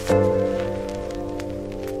Hello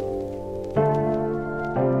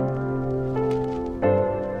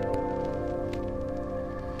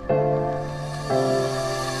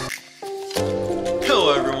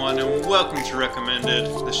everyone and welcome to Recommended,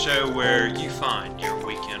 the show where you find your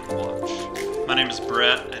weekend watch. My name is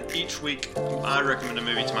Brett and each week I recommend a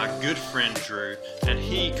movie to my good friend Drew and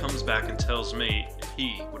he comes back and tells me if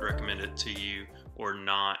he would recommend it to you or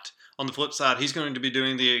not. On the flip side, he's going to be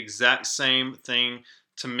doing the exact same thing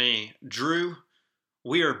to me. Drew,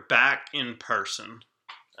 we are back in person.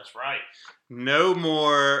 That's right. No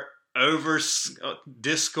more over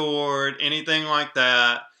Discord, anything like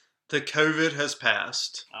that. The COVID has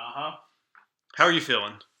passed. Uh-huh. How are you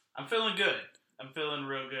feeling? I'm feeling good. I'm feeling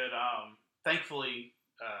real good. Thankfully,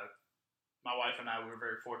 my wife and I were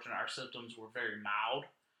very fortunate. Our symptoms were very mild.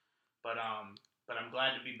 But I'm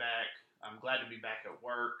glad to be back. I'm glad to be back at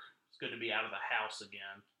work. It's good to be out of the house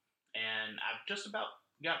again. And I've just about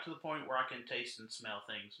got to the point where I can taste and smell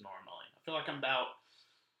things normally. I feel like I'm about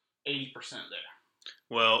 80% there.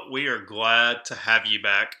 Well, we are glad to have you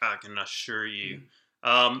back, I can assure you.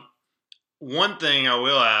 One thing I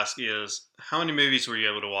will ask is, how many movies were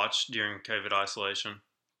you able to watch during COVID isolation?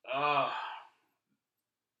 10,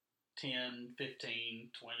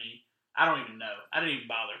 15, 20. I don't even know. I didn't even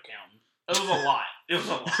bother counting. It was a lot. It was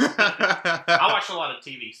a lot. I watched a lot of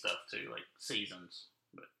TV stuff too, like seasons.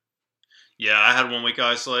 But. Yeah, I had 1 week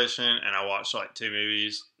isolation and I watched like 2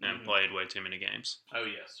 movies and played way too many games. Oh,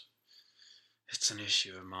 yes. It's an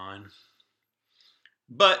issue of mine.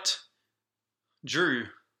 But, Drew,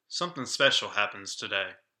 something special happens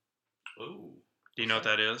today. Ooh. Do you know what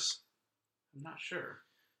that is? I'm not sure.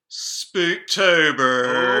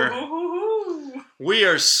 Spooktober! Ooh. We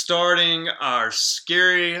are starting our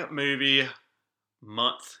scary movie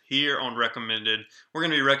month here on Recommended. We're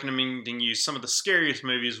going to be recommending you some of the scariest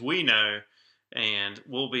movies we know, and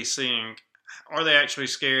we'll be seeing, are they actually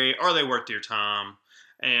scary? Are they worth your time?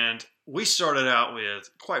 And we started out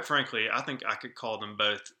with, quite frankly, I think I could call them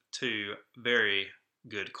both 2 very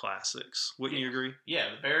good classics. Wouldn't you agree?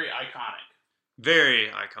 Yeah, very iconic. Very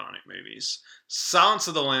iconic movies. Silence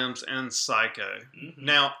of the Lambs and Psycho. Mm-hmm.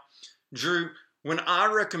 Now, Drew, when I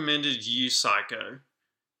recommended you Psycho,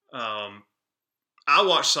 I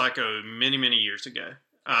watched Psycho many, many years ago.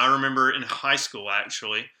 I remember in high school,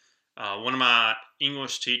 actually, one of my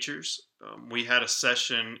English teachers, we had a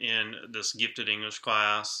session in this gifted English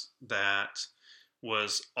class that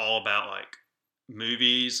was all about, like,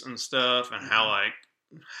 movies and stuff and how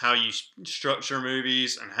you structure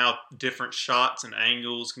movies and how different shots and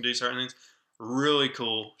angles can do certain things. Really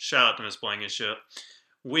cool. Shout out to Miss Blankenship.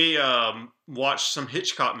 We watched some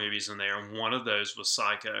Hitchcock movies in there, and one of those was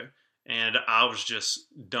Psycho. And I was just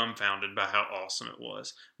dumbfounded by how awesome it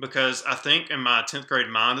was. Because I think in my 10th grade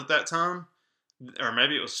mind at that time, or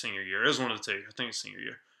maybe it was senior year, it was one of the 2. I think it's senior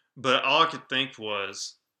year. But all I could think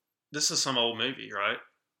was, this is some old movie, right?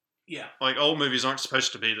 Yeah. Like, old movies aren't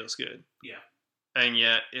supposed to be this good. Yeah. And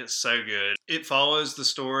yet, it's so good. It follows the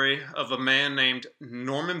story of a man named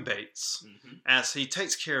Norman Bates as he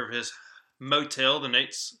takes care of his motel,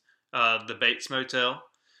 the Bates Motel,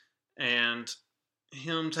 and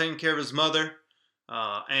him taking care of his mother.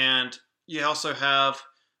 And you also have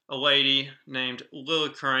a lady named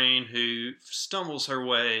Lily Crane who stumbles her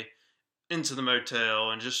way into the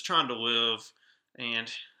motel and just trying to live. And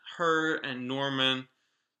her and Norman,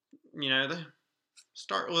 you know, they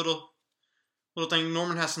start little thing.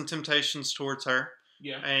 Norman has some temptations towards her.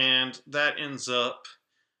 Yeah. And that ends up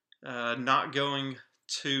not going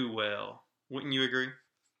too well. Wouldn't you agree?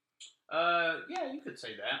 Yeah, you could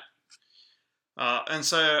say that. And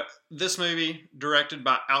so this movie, directed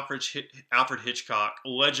by Alfred Hitchcock,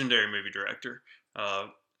 legendary movie director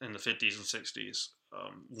in the 50s and 60s.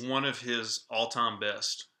 One of his all-time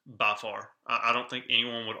best, by far. I don't think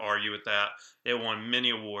anyone would argue with that. It won many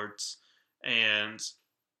awards. And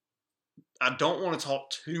I don't want to talk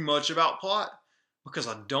too much about plot because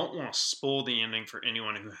I don't want to spoil the ending for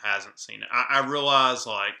anyone who hasn't seen it. I realize,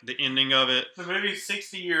 like, the ending of it. The movie's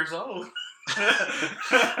 60 years old. How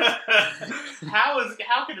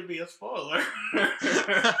can it be a spoiler?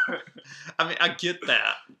 I mean, I get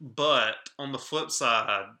that, but on the flip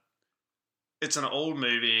side, it's an old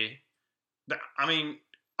movie. I mean,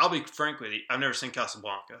 I'll be frank with you. I've never seen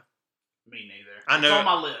Casablanca. Me neither. I know, it's on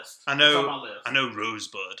my list. I know. It's on my list. I know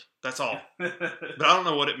Rosebud. That's all. But I don't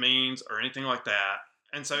know what it means or anything like that.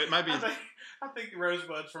 And so it might be. I think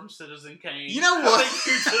Rosebud's from Citizen Kane. You know what? I think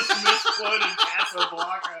you just misquoted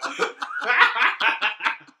Casablanca.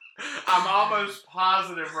 I'm almost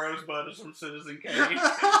positive Rosebud is from Citizen Kane.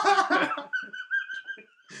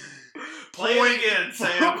 Play it again,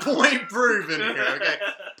 Sam. Point proven here. Okay.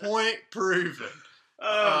 Point proven.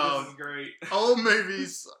 Oh, this is great. Old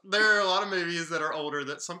movies. There are a lot of movies that are older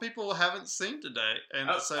that some people haven't seen today, and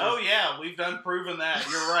Oh yeah, we've done proven that.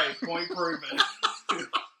 You're right. Point proven.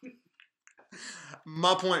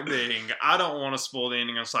 My point being, I don't want to spoil the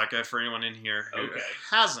ending of Psycho for anyone in here who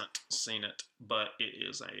hasn't seen it, but it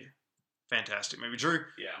is a fantastic movie. Drew,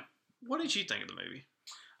 Yeah. What did you think of the movie?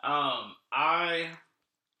 I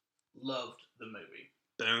loved the movie.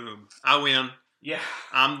 Boom. I win. Yeah.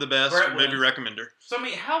 I'm the best movie recommender. So, I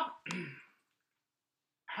mean, how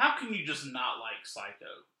can you just not like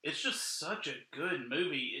Psycho? It's just such a good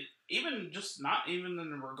movie. Not even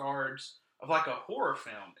in the regards of like a horror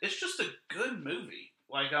film. It's just a good movie.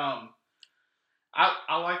 Like, I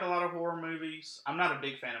like a lot of horror movies. I'm not a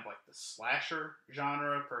big fan of like the slasher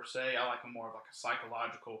genre per se. I like more of like a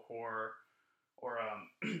psychological horror or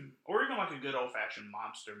or even like a good old fashioned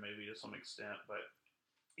monster movie to some extent. But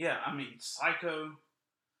yeah, I mean, Psycho,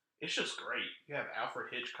 it's just great. You have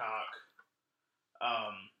Alfred Hitchcock. I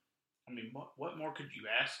mean, what more could you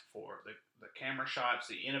ask for? The camera shots,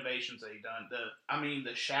 the innovations that he done.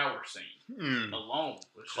 The shower scene alone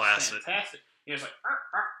was just fantastic. It's like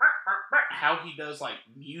how he does like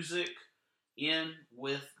music in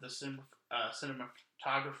with the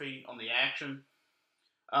cinematography on the action.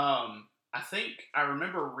 I think I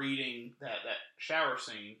remember reading that shower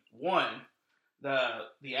scene.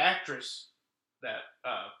 The actress that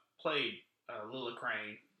played Lila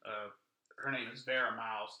Crane, her name is Vera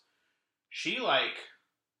Miles. She like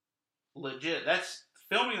legit. That's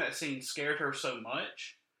filming that scene scared her so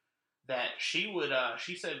much that she would.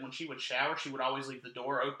 She said when she would shower, she would always leave the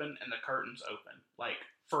door open and the curtains open, like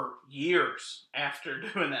for years after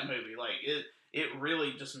doing that movie. Like it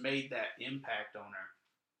really just made that impact on her.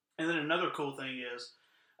 And then another cool thing is,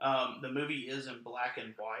 the movie is in black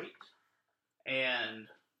and white, and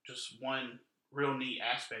just one real neat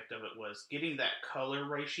aspect of it was getting that color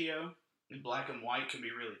ratio in black and white can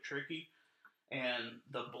be really tricky. And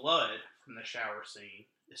the blood from the shower scene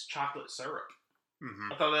is chocolate syrup.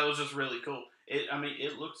 Mm-hmm. I thought that was just really cool.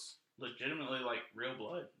 It looks legitimately like real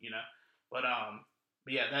blood, But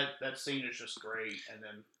yeah, that scene is just great. And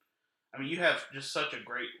then, you have just such a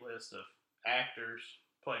great list of actors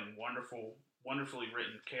playing wonderfully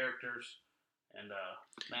written characters. And,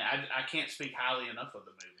 man, I can't speak highly enough of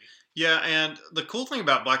the movie. Yeah, and the cool thing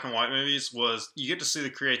about black and white movies was you get to see the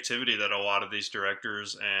creativity that a lot of these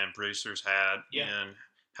directors and producers had in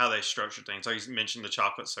how they structured things. Like you mentioned the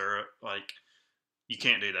chocolate syrup. Like, you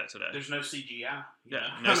can't do that today. There's no CGI.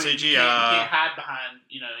 No CGI. You can't hide behind,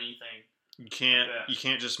 anything. You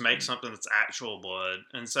can't just make something that's actual blood.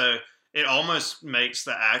 And so it almost makes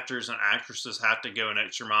the actors and actresses have to go an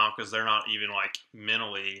extra mile because they're not even like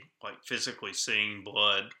mentally, like physically seeing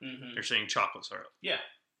blood. Mm-hmm. They're seeing chocolate syrup. Yeah.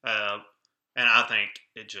 And I think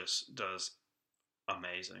it just does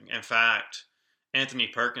amazing. In fact, Anthony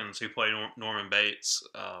Perkins, who played Norman Bates,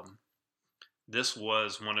 this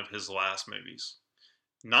was one of his last movies.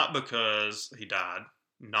 Not because he died,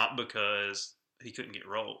 not because he couldn't get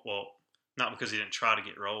roles. Well, not because he didn't try to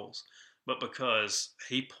get roles, but because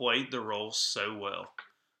he played the role so well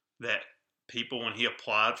that people, when he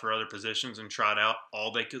applied for other positions and tried out,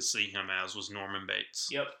 all they could see him as was Norman Bates.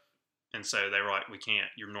 Yep. And so they were like, we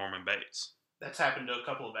can't, you're Norman Bates. That's happened to a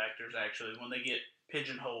couple of actors, actually, when they get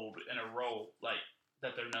pigeonholed in a role like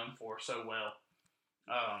that they're known for so well.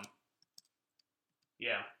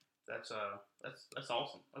 Yeah, that's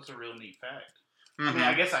awesome. That's a real neat fact. Mm-hmm.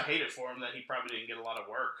 I guess I hate it for him that he probably didn't get a lot of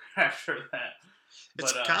work after that.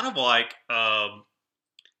 It's kind of like,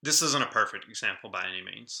 this isn't a perfect example by any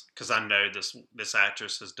means, because I know this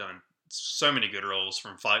actress has done so many good roles,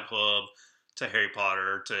 from Fight Club to Harry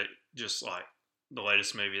Potter to just like the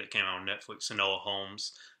latest movie that came out on Netflix, Enola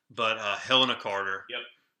Holmes. But Helena Carter,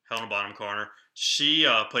 Helena Bonham Carter, she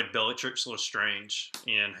played Bellatrix Lestrange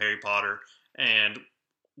in Harry Potter, and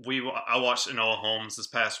I watched Enola Holmes this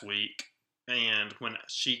past week, and when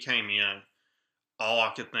she came in, all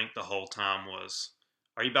I could think the whole time was,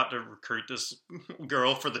 are you about to recruit this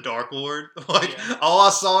girl for the Dark Lord? All I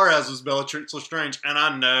saw her as was Bellatrix Lestrange, and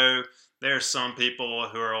I know there are some people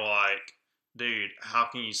who are like, dude, how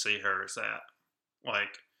can you see her as that?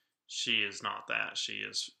 Like, she is not that. She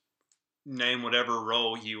is, name whatever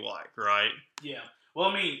role you like, right? Yeah.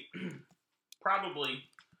 Well, probably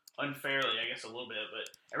unfairly, I guess a little bit, but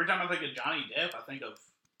every time I think of Johnny Depp, I think of,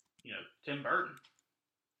 Tim Burton.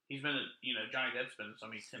 He's been, Johnny Depp's been in so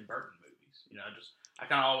many Tim Burton movies. I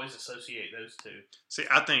kind of always associate those two. See,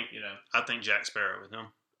 I think Jack Sparrow with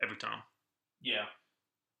him every time. Yeah.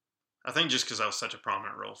 I think just because that was such a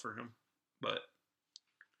prominent role for him, but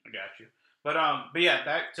I got you. But yeah,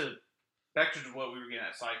 back to back to what we were getting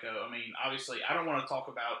at Psycho. I mean, obviously, I don't want to talk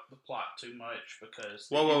about the plot too much because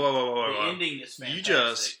the ending is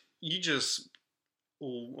fantastic. You just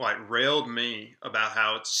like railed me about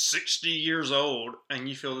how it's 60 years old and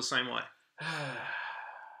you feel the same way.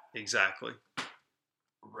 Exactly.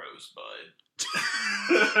 Rosebud.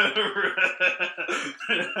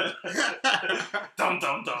 Dum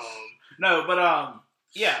dum dum. No, but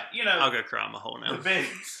yeah, you know, I'll go cry my hole now.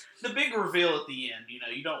 The big reveal at the end. You know,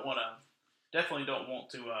 you definitely don't want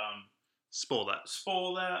to spoil that.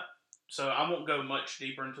 So I won't go much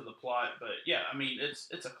deeper into the plot, but yeah, I mean,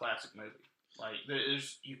 it's a classic movie. Like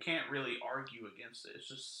you can't really argue against it. It's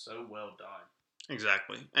just so well done.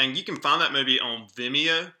 Exactly, and you can find that movie on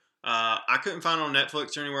Vimeo. I couldn't find it on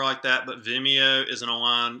Netflix or anywhere like that, but Vimeo is an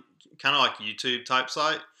online, kind of like YouTube type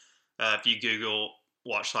site. If you Google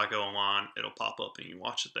Watch Psycho online, it'll pop up and you can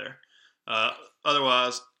watch it there.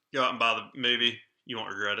 Otherwise, go out and buy the movie. You won't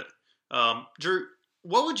regret it. Drew,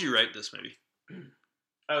 what would you rate this movie?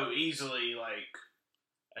 Oh, easily like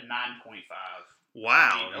a 9.5.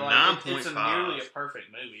 Wow, I mean, 9.5. It's nearly a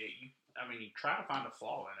perfect movie. You try to find a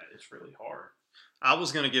flaw in it. It's really hard. I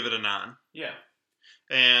was going to give it a 9. Yeah.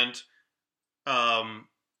 And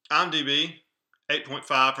IMDb,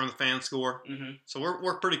 8.5 from the fan score. Mm-hmm. So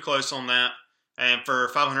we're pretty close on that. And for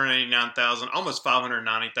 589,000, almost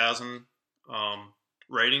 590,000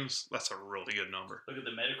 ratings, that's a really good number. Look at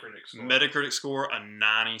the Metacritic score. Metacritic score, a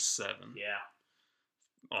 97. Yeah.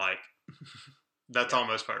 Like, that's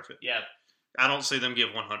almost perfect. Yeah. I don't see them give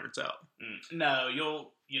 100s out. No,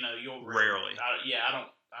 you'll rarely.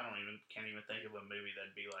 Can't even think of a movie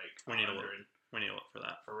that'd be like 100. We need to look for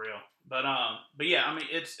that. For real. But yeah, I mean,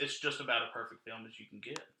 it's just about a perfect film as you can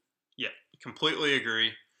get. Yeah, completely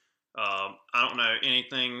agree. I don't know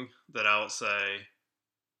anything that I would say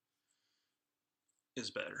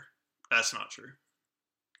is better. That's not true.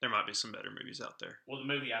 There might be some better movies out there. Well, the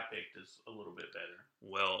movie I picked is a little bit better.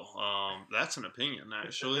 Well, that's an opinion,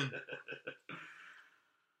 actually.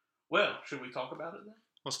 Well, should we talk about it then?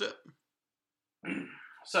 Let's do it.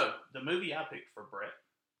 So, the movie I picked for Brett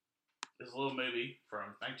is a little movie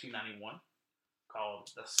from 1991 called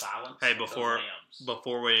The Silence of the Lambs.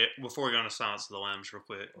 Before we go into Silence of the Lambs real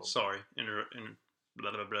quick. Oh. Sorry.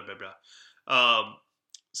 Blah, blah, blah, blah, blah.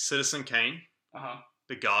 Citizen Kane. Uh-huh.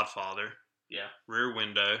 The Godfather. Yeah. Rear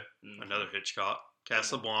Window. Mm-hmm. Another Hitchcock.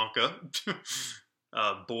 Casablanca.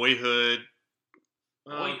 Boyhood.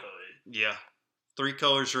 Boyhood? Yeah. Three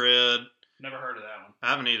Colors Red. Never heard of that one.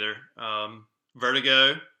 I haven't either.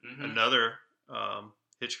 Vertigo. Mm-hmm. Another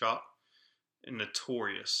Hitchcock. And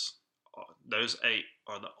Notorious. Those 8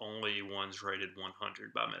 are the only ones rated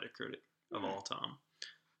 100 by Metacritic of all time.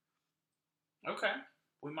 Okay.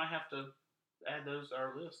 We might have to add those to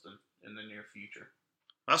our list in the near future.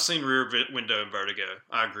 I've seen Rear Window and Vertigo.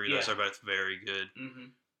 I agree. Those are both very good.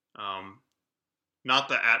 Mm-hmm. Not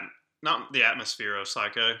the atmosphere of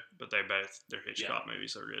Psycho, but they're Hitchcock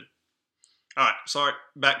movies. They're good. All right. Sorry.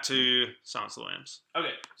 Back to Silence of the Lambs.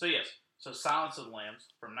 Okay. So, yes. So, Silence of the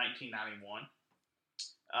Lambs from 1991.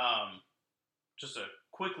 Just a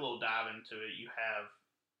quick little dive into it.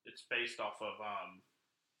 It's based off of,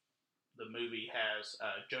 the movie has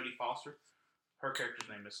Jodie Foster. Her character's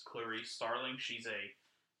name is Clarice Starling. She's a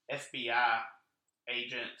FBI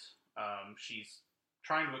agent. She's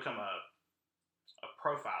trying to become a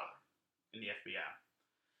profiler in the FBI.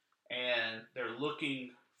 And they're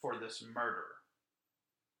looking for this murderer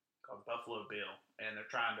called Buffalo Bill. And they're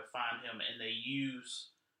trying to find him. And they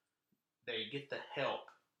get the help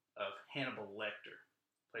of Hannibal Lecter,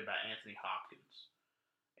 played by Anthony Hopkins.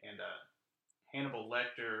 And Hannibal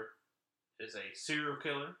Lecter is a serial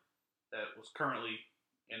killer that was currently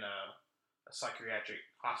in a psychiatric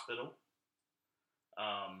hospital.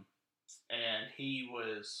 And he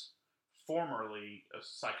was formerly a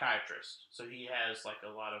psychiatrist. So he has like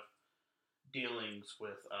a lot of dealings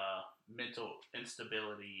with mental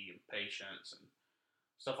instability and patients and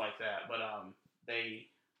stuff like that. But they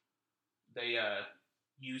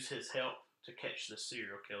use his help to catch the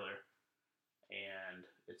serial killer, and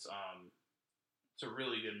it's a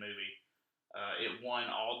really good movie. It won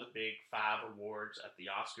all the big 5 awards at the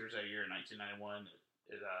Oscars that year in 1991.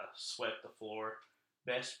 It swept the floor.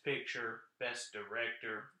 Best Picture, Best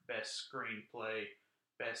Director, Best Screenplay,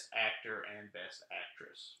 Best Actor, and Best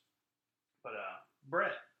Actress. But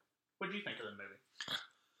Brett, what did you think of the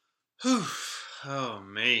movie? Oh,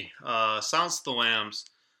 me. Silence of the Lambs.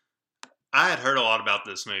 I had heard a lot about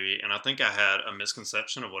this movie, and I think I had a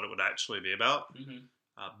misconception of what it would actually be about. Mm-hmm.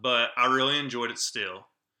 But I really enjoyed it still.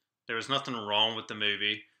 There was nothing wrong with the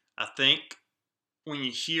movie. I think when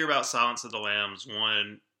you hear about Silence of the Lambs,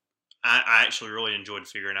 one I actually really enjoyed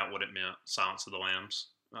figuring out what it meant, Silence of the Lambs.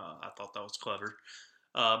 I thought that was clever.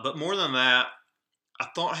 But more than that, I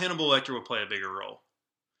thought Hannibal Lecter would play a bigger role.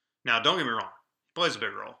 Now, don't get me wrong, he plays a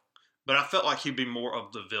big role. But I felt like he'd be more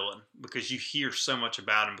of the villain because you hear so much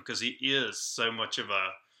about him because he is so much of a.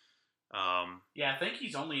 Yeah, I think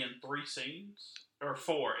he's only in 3 scenes or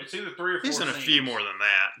 4. It's either 3 or 4. He's in a few more than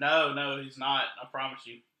that. No, he's not. I promise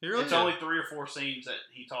you. Really it's only 3 or 4 scenes that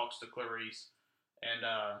he talks to Clarice, and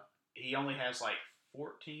he only has like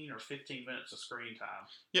 14 or 15 minutes of screen time.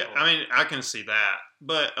 Yeah, I mean, I can see that,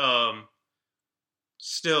 but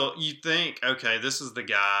still, you think, okay, this is the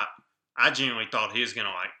guy. I genuinely thought he was gonna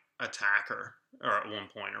like attack her or at one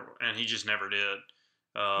point, and he just never did.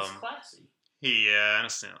 He's classy. Yeah, in a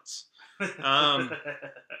sense.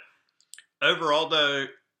 Overall, though,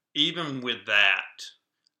 even with that,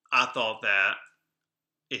 I thought that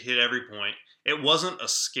it hit every point. It wasn't a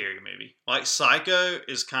scary movie. Like Psycho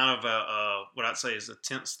is kind of what I'd say is a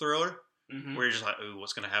tense thriller, where you're just like, ooh,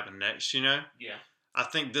 what's going to happen next, you know? Yeah. I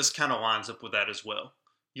think this kind of lines up with that as well.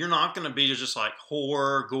 You're not going to be just like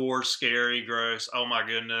horror, gore, scary, gross, oh my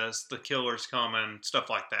goodness, the killer's coming, stuff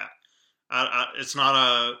like that. It's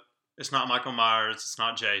not Michael Myers, it's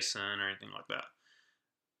not Jason or anything like that.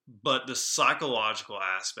 But the psychological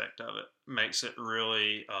aspect of it makes it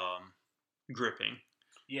really gripping.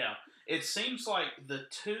 Yeah. It seems like the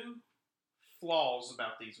 2 flaws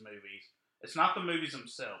about these movies, it's not the movies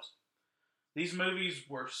themselves. These movies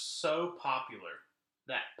were so popular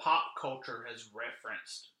that pop culture has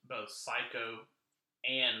referenced both Psycho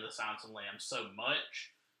and The Silence of the Lambs so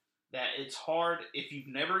much that it's hard, if you've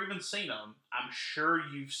never even seen them, I'm sure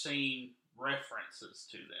you've seen references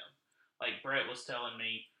to them. Like Brett was telling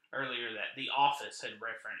me earlier that The Office had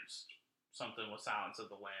referenced something with Silence of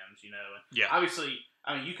the Lambs, you know. And yeah. Obviously,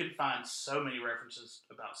 I mean, you can find so many references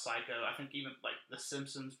about Psycho. I think even, like, The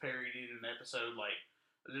Simpsons parodied an episode. Like,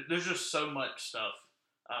 there's just so much stuff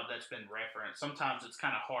that's been referenced. Sometimes it's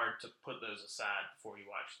kind of hard to put those aside before you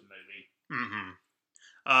watch the movie.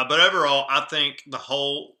 Mm-hmm. But overall, I think the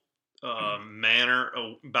whole manner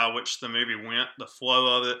by which the movie went, the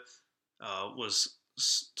flow of it, was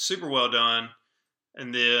super well done.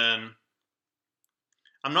 And then,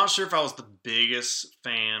 I'm not sure if I was the biggest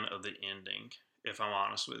fan of the ending, if I'm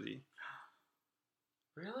honest with you.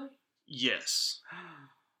 Really? Yes.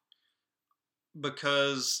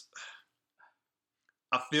 Because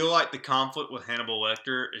I feel like the conflict with Hannibal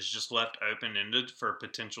Lecter is just left open-ended for a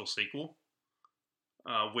potential sequel,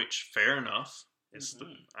 which, fair enough.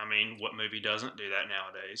 I mean, what movie doesn't do that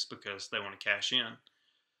nowadays because they want to cash in?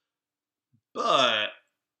 But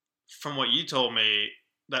from what you told me,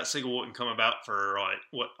 that sequel wouldn't come about for, like,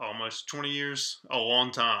 what, almost 20 years? A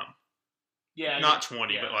long time. Yeah. Not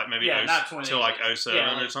 20, but, like, maybe not 20, till, like,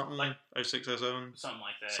 07 or something? Like 06, 07? Something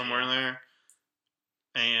like that. Somewhere in there.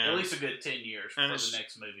 And at least a good 10 years before the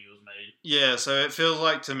next movie was made. Yeah, so it feels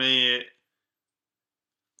like to me,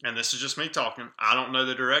 and this is just me talking, I don't know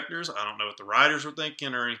the directors, I don't know what the writers were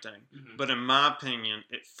thinking or anything, but in my opinion,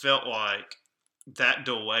 it felt like that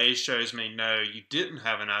delay shows me, no, you didn't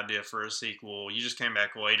have an idea for a sequel. You just came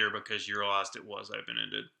back later because you realized it was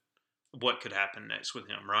open-ended. What could happen next with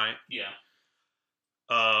him, right? Yeah.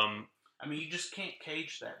 I mean, you just can't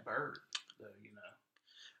cage that bird, though, you know.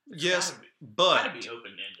 Yes, but gotta be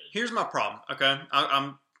open-ended. Here's my problem, okay?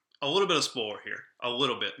 I'm a little bit of spoiler here. A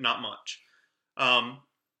little bit, not much.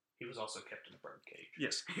 He was also kept in a bird cage.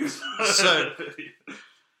 Yes. So,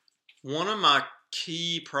 one of my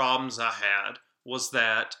key problems I had was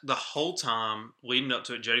that the whole time leading up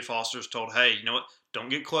to it, Jodie Foster's told, hey, you know what? Don't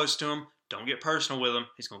get close to him. Don't get personal with him.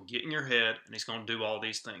 He's going to get in your head, and he's going to do all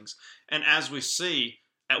these things. And as we see,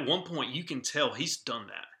 at one point, you can tell he's done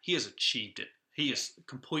that. He has achieved it. He has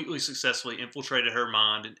completely successfully infiltrated her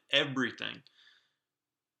mind and everything.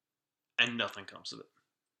 And nothing comes of it.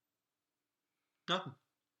 Nothing.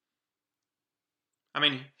 I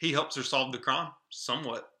mean, he helps her solve the crime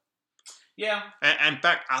somewhat. Yeah. And in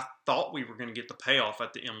fact, I thought we were going to get the payoff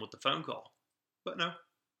at the end with the phone call. But no.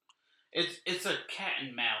 It's a cat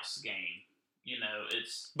and mouse game. You know,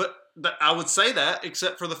 it's... But I would say that,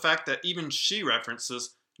 except for the fact that even she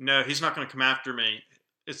references, no, he's not going to come after me.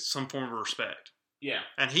 It's some form of respect. Yeah.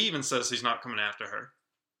 And he even says he's not coming after her.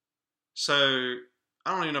 So,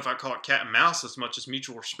 I don't even know if I call it cat and mouse as much as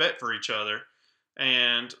mutual respect for each other.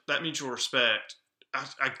 And that mutual respect,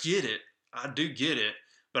 I get it. I do get it.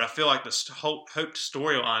 But I feel like the hoped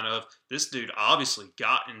storyline of this dude obviously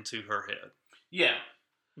got into her head. Yeah.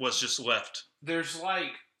 Was just left. There's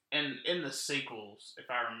like, and in the sequels, if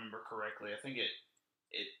I remember correctly, I think it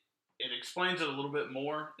explains it a little bit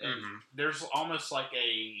more. And there's almost like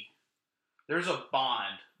there's a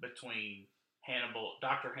bond between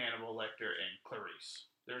Dr. Hannibal Lecter and Clarice.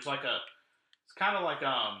 There's like it's kind of like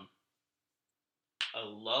a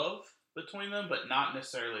love between them, but not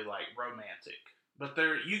necessarily like romantic. But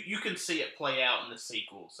you can see it play out in the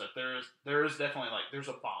sequels that there is definitely like there's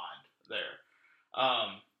a bond there.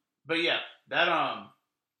 But yeah, that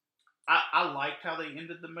I liked how they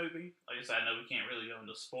ended the movie. Like I said, I know we can't really go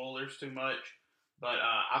into spoilers too much, but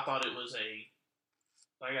I thought it was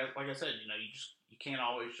like I said, you can't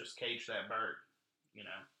always just cage that bird.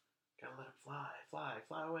 Gotta let him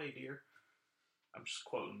fly away, dear. I'm just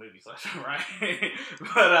quoting movies left and right,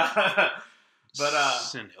 but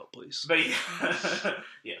send help, please. But yeah,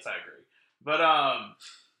 yes, I agree. But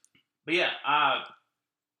yeah, I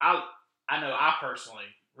know I personally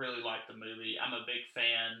really like the movie. I'm a big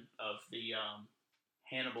fan of the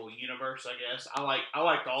Hannibal universe. I guess I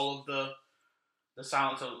liked all of the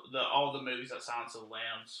all the movies that Silence of the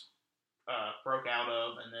Lambs broke out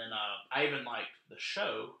of, and then I even liked the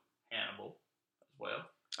show Hannibal as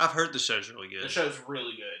well. I've heard the show's really good. The show's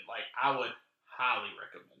really good. Like, I would highly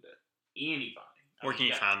recommend it. Anybody. Where can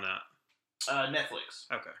you find that? Netflix.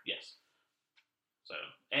 Okay. Yes. So,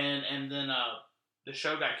 and then the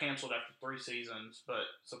show got canceled after 3 seasons, but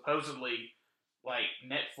supposedly, like,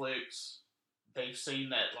 Netflix, they've seen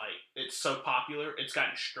that, like, it's so popular, it's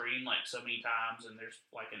gotten streamed, like, so many times, and there's,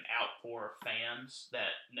 like, an outpour of fans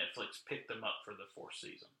that Netflix picked them up for the 4th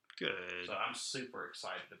season. Good. So I'm super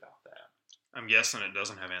excited about that. I'm guessing it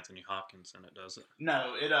doesn't have Anthony Hopkins in it, does it?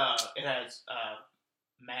 No, it has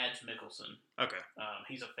Mads Mikkelsen. Okay.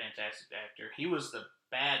 He's a fantastic actor. He was the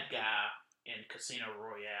bad guy in Casino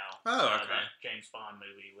Royale. Oh, okay. That James Bond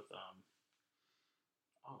movie with oh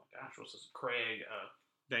my gosh, what's this? Craig.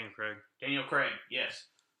 Daniel Craig. Yes.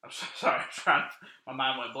 I'm sorry. My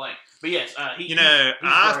mind went blank. But yes, I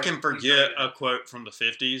can forget a quote from the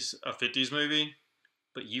 50s, a 50s movie,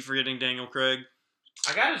 but you forgetting Daniel Craig?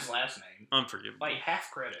 I got his last name. Unforgivable. Like half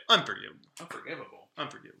credit. Unforgivable.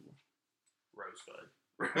 Rosebud.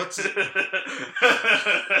 What's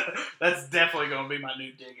That's definitely going to be my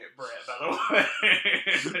new dig at Brett, by the way.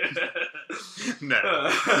 No.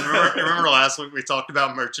 Remember last week we talked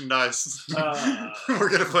about merchandise? We're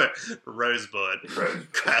going to put Rosebud.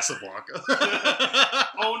 Casablanca.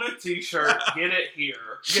 On a t-shirt. Get it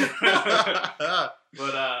here.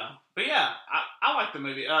 But yeah, I like the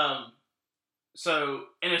movie. So,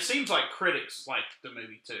 and it seems like critics like the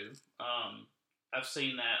movie too. I've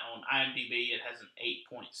seen that on IMDb. It has an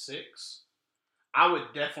 8.6. I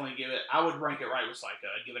would definitely I would rank it right with Psycho.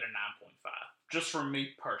 I'd give it a 9.5. Just for me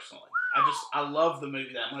personally. I love the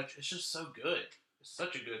movie that much. It's just so good. It's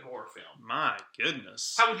such a good horror film. My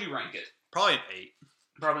goodness. How would you rank it? Probably an 8.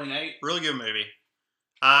 Probably an 8? Really good movie.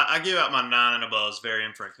 I give out my 9 and above very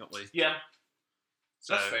infrequently. Yeah.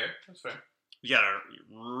 So, That's fair. You gotta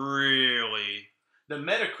really... The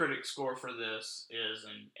Metacritic score for this is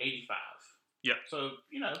an 85. Yep. So,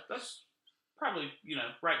 that's probably,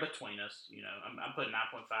 right between us. I'm putting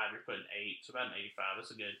 9.5, you're putting 8, so about an 85.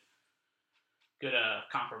 That's a good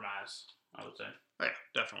compromise, I would say. Oh, yeah,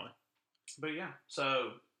 definitely. But yeah,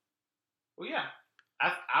 so, well, yeah,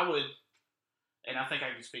 I would, and I think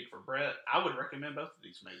I can speak for Brett, I would recommend both of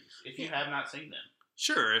these movies if you have not seen them.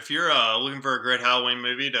 Sure, if you're looking for a great Halloween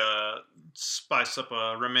movie to spice up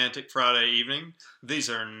a romantic Friday evening, these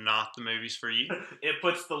are not the movies for you. It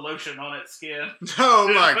puts the lotion on its skin.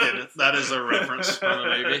 Oh my goodness, that is a reference from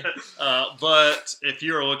the movie. But if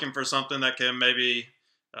you're looking for something that can maybe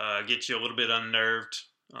get you a little bit unnerved,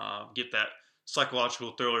 get that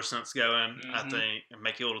psychological thriller sense going, I think, and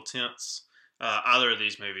make you a little tense, either of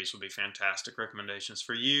these movies would be fantastic recommendations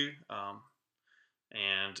for you.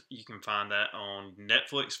 And you can find that on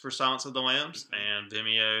Netflix for Silence of the Lambs and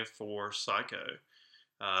Vimeo for Psycho.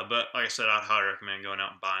 But like I said, I'd highly recommend going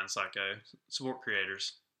out and buying Psycho. Support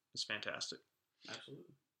creators. It's fantastic. Absolutely.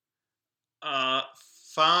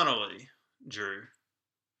 Finally, Drew,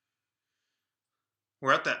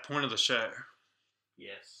 we're at that point of the show.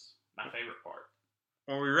 Yes. My favorite part.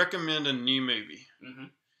 Where we recommend a new movie. Mm-hmm.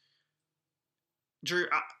 Drew,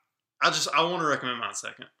 I want to recommend mine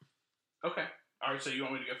second. Okay. All right, so you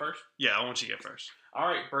want me to go first? Yeah, I want you to go first. All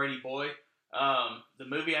right, Brady boy. The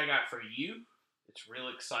movie I got for you, it's real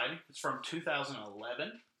exciting. It's from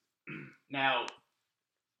 2011. Now,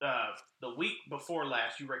 the week before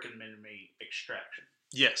last, you recommended me Extraction.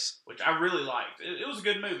 Yes. Which I really liked. It was a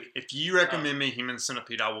good movie. If you recommend me Human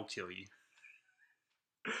Centipede, I will kill you.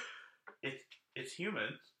 It's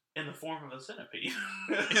humans in the form of a centipede.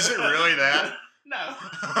 Is it really that? No.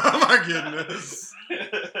 Oh my goodness.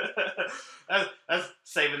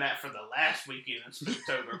 saving that for the last weekend in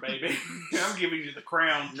Spooktober, baby. I'm giving you the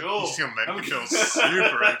crown jewel. He's gonna make me feel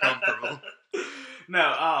super uncomfortable.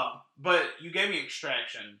 No, but you gave me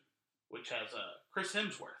Extraction, which has Chris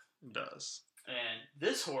Hemsworth. It does. And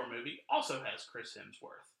this horror movie also has Chris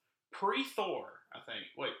Hemsworth. Pre-Thor, I think.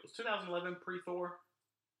 Wait, was 2011 pre-Thor?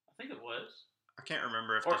 I think it was. I can't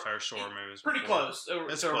remember if the first horror movie was pretty before. close.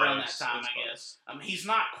 It's around that time, I guess. He's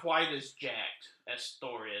not quite as jacked as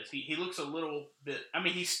Thor is. He looks a little bit. I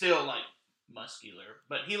mean, he's still like muscular,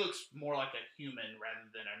 but he looks more like a human rather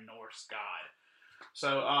than a Norse god.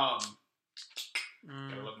 So,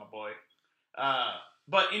 gotta love my boy.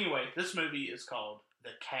 But anyway, this movie is called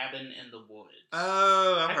The Cabin in the Woods.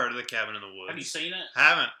 Oh, I've heard of The Cabin in the Woods. Have you seen it?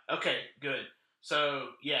 Haven't. Okay, good.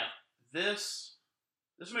 So, yeah, this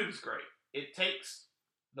movie's great. It takes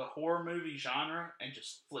the horror movie genre and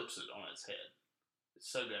just flips it on its head. It's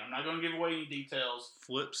so good. I'm not going to give away any details.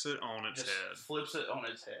 Flips it on its head. Flips it on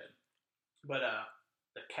its head. But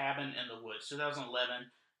The Cabin in the Woods, 2011.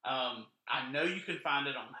 I know you can find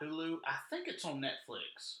it on Hulu. I think it's on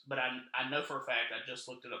Netflix, but I know for a fact, I just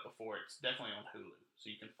looked it up before. It's definitely on Hulu, so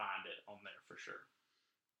you can find it on there for sure.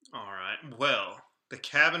 All right. Well, The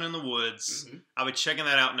Cabin in the Woods. Mm-hmm. I'll be checking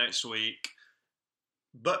that out next week.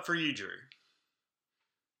 But for you, Drew,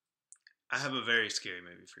 I have a very scary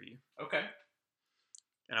movie for you. Okay.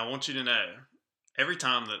 And I want you to know, every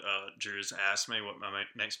time that Drew's asked me what my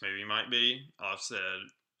next movie might be, I've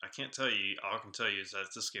said, I can't tell you. All I can tell you is that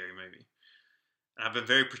it's a scary movie. And I've been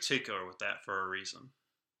very particular with that for a reason.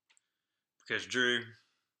 Because, Drew,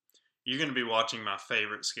 you're going to be watching my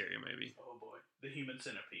favorite scary movie. Oh, boy. The Human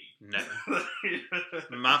Centipede. No.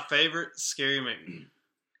 My favorite scary movie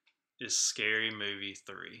is Scary Movie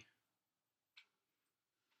 3.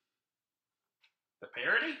 The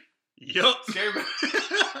parody? Yup. Scary Movie.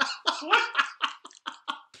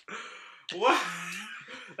 What?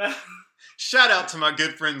 Shout out to my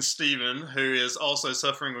good friend Steven, who is also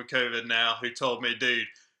suffering with COVID now, who told me, dude,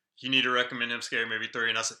 you need to recommend him Scary Movie 3.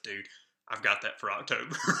 And I said, dude, I've got that for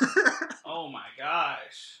October. Oh my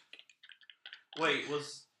gosh. Wait,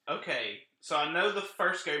 okay, so I know the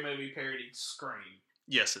first Scary Movie parodied Scream.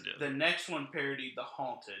 Yes, it did. The next one parodied The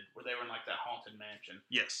Haunted, where they were in like that haunted mansion.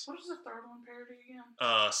 Yes. What is the third one parody again?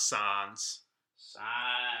 Signs.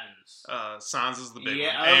 Signs is the big one.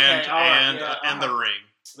 Okay, and The Ring.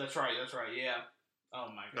 That's right, yeah. Oh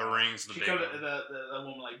my god. The Ring's the big one. The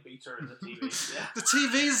woman like beats her in the TV. Yeah. The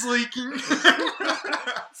TV's leaking.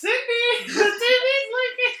 Sydney! The TV's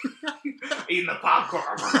leaking! Eating the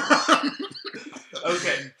popcorn.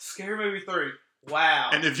 Okay, Scary Movie 3. Wow.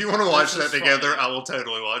 And if you want to watch that together, I will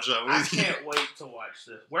totally watch that with you. I can't wait to watch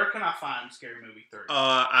this. Where can I find Scary Movie 3?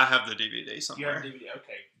 I have the DVD somewhere. You have DVD?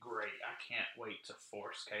 Okay, great. I can't wait to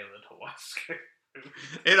force Kayla to watch Scary Movie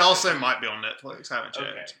 3. It also might be on Netflix. I haven't checked.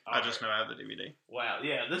 Okay, I just know I have the DVD. Wow.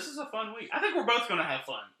 Yeah, this is a fun week. I think we're both going to have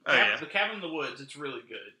fun. The Cabin in the Woods, it's really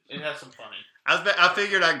good. It has some funny. I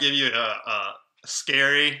figured I'd give you a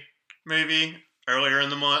scary movie earlier in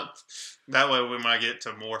the month. That way we might get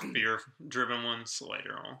to more fear-driven ones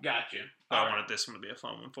later on. Gotcha. But I wanted this one to be a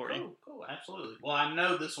fun one for you. Cool, absolutely. Well, I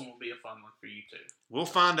know this one will be a fun one for you, too. We'll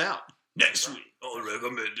find out next week. I'll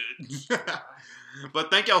recommend it. But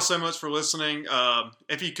thank y'all so much for listening.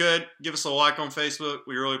 If you could, give us a like on Facebook.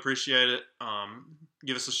 We really appreciate it.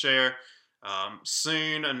 Give us a share.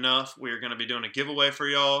 Soon enough, we're going to be doing a giveaway for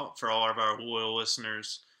y'all, for all of our loyal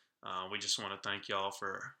listeners. We just want to thank y'all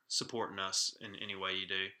for supporting us in any way you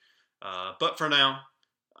do. But for now,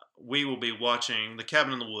 we will be watching The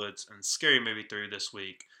Cabin in the Woods and Scary Movie 3 this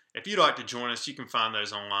week. If you'd like to join us, you can find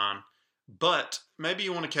those online. But maybe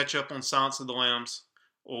you want to catch up on Silence of the Lambs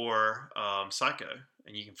or Psycho,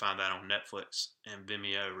 and you can find that on Netflix and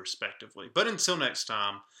Vimeo, respectively. But until next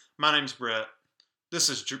time, my name's Brett. This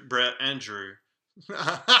is Brett and Drew.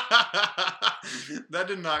 That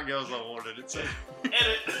did not go as I wanted it to.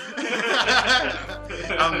 Edit.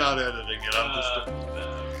 I'm not editing it. I'm just.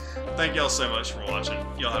 Thank y'all so much for watching.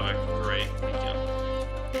 Y'all have a great weekend.